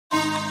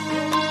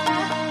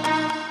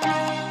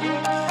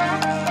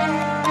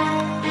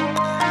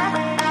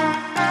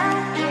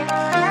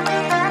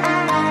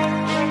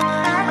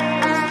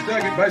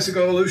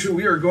Bicycle Evolution.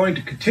 We are going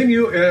to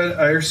continue in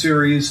our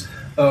series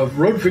of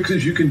road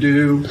fixes you can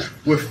do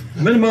with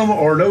minimum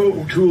or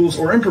no tools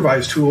or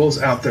improvised tools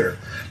out there.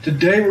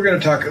 Today we're going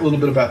to talk a little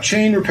bit about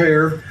chain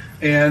repair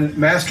and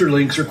master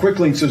links, or quick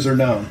links as they're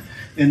known.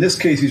 In this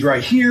case, he's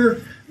right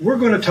here. We're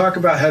going to talk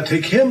about how to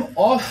take him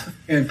off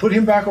and put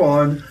him back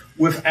on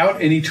without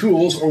any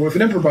tools or with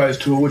an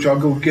improvised tool, which I'll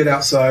go get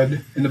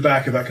outside in the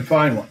back if I can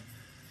find one.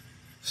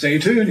 Stay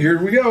tuned. Here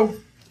we go.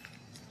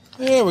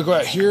 Yeah, we'll go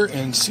out here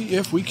and see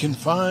if we can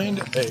find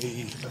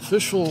a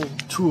official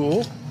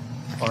tool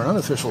or an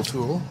unofficial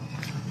tool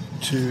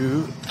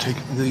to take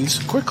these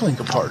quick link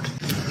apart.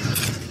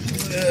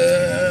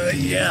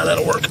 Yeah,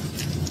 that'll work.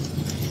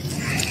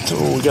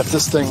 So we got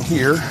this thing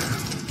here.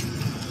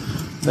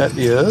 That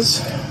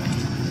is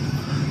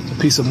a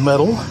piece of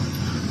metal,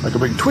 like a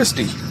big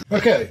twisty.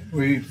 Okay,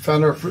 we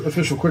found our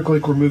official quick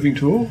link removing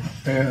tool,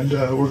 and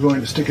we're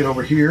going to stick it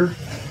over here.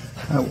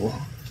 I will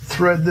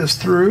thread this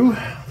through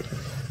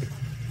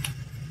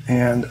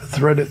and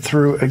thread it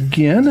through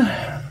again,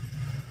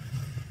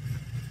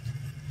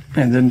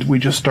 and then we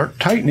just start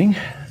tightening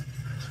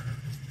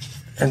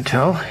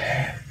until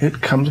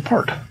it comes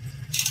apart.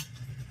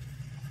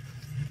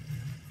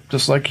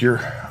 Just like your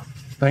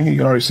thing, you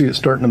can already see it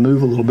starting to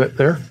move a little bit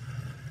there.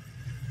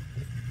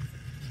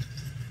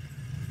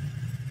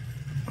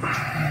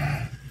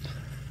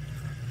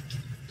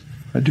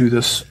 I do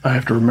this, I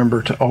have to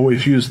remember to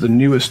always use the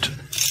newest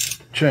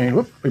chain.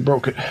 Whoop, we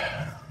broke it.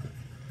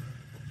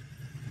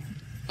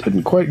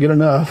 Didn't quite get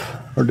enough,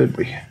 or did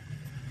we?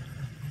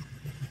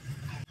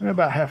 I'm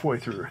about halfway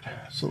through it,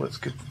 so let's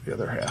get the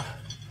other half.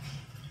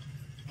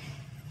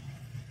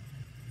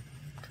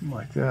 Come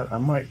like that. I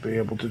might be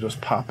able to just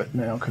pop it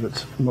now because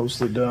it's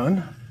mostly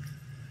done.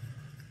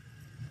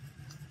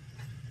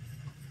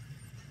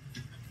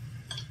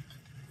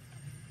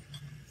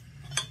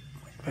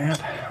 Like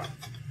that.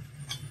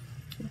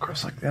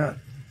 Across like that.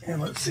 And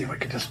let's see if I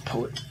can just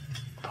pull it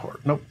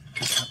apart. Nope,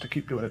 just have to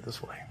keep doing it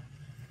this way.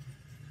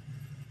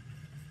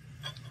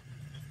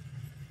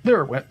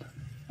 There it went.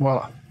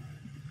 Voila.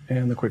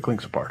 And the quick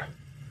link's apart.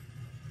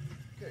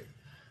 Okay.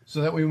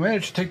 So that we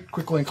managed to take the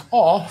quick link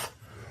off,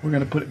 we're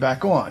going to put it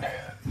back on.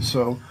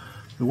 So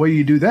the way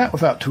you do that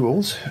without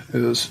tools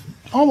is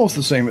almost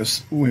the same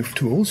as with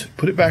tools.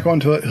 Put it back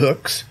onto it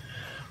hooks.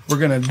 We're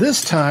going to,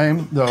 this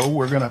time though,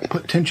 we're going to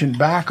put tension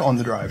back on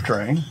the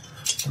drivetrain.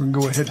 We're going to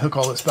go ahead and hook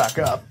all this back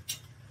up.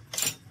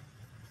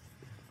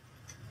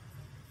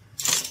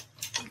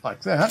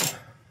 Like that.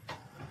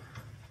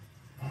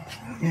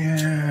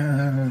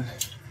 And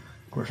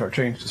of course our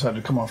chain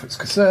decided to come off its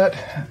cassette.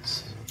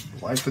 It's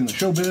life in the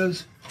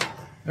showbiz.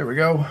 There we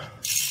go.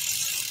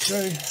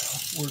 Okay,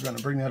 we're going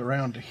to bring that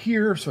around to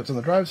here so it's on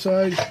the drive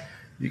side.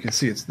 You can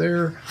see it's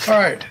there. All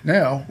right,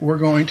 now we're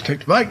going to take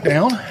the bike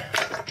down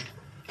like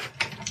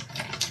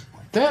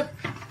that.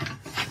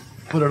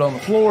 Put it on the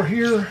floor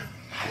here.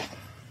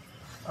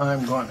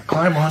 I'm going to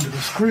climb onto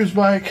this cruise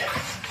bike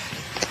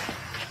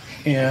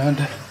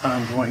and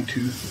I'm going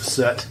to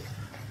set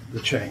the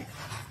chain.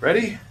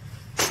 Ready?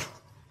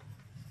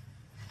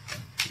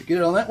 You get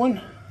it on that one?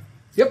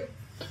 Yep.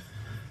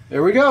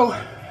 There we go.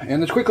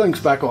 And the quick link's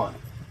back on.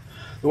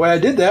 The way I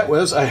did that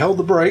was I held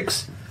the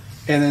brakes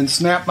and then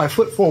snapped my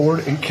foot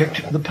forward and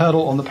kicked the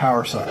pedal on the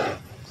power side.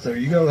 So there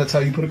you go. That's how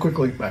you put a quick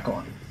link back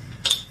on.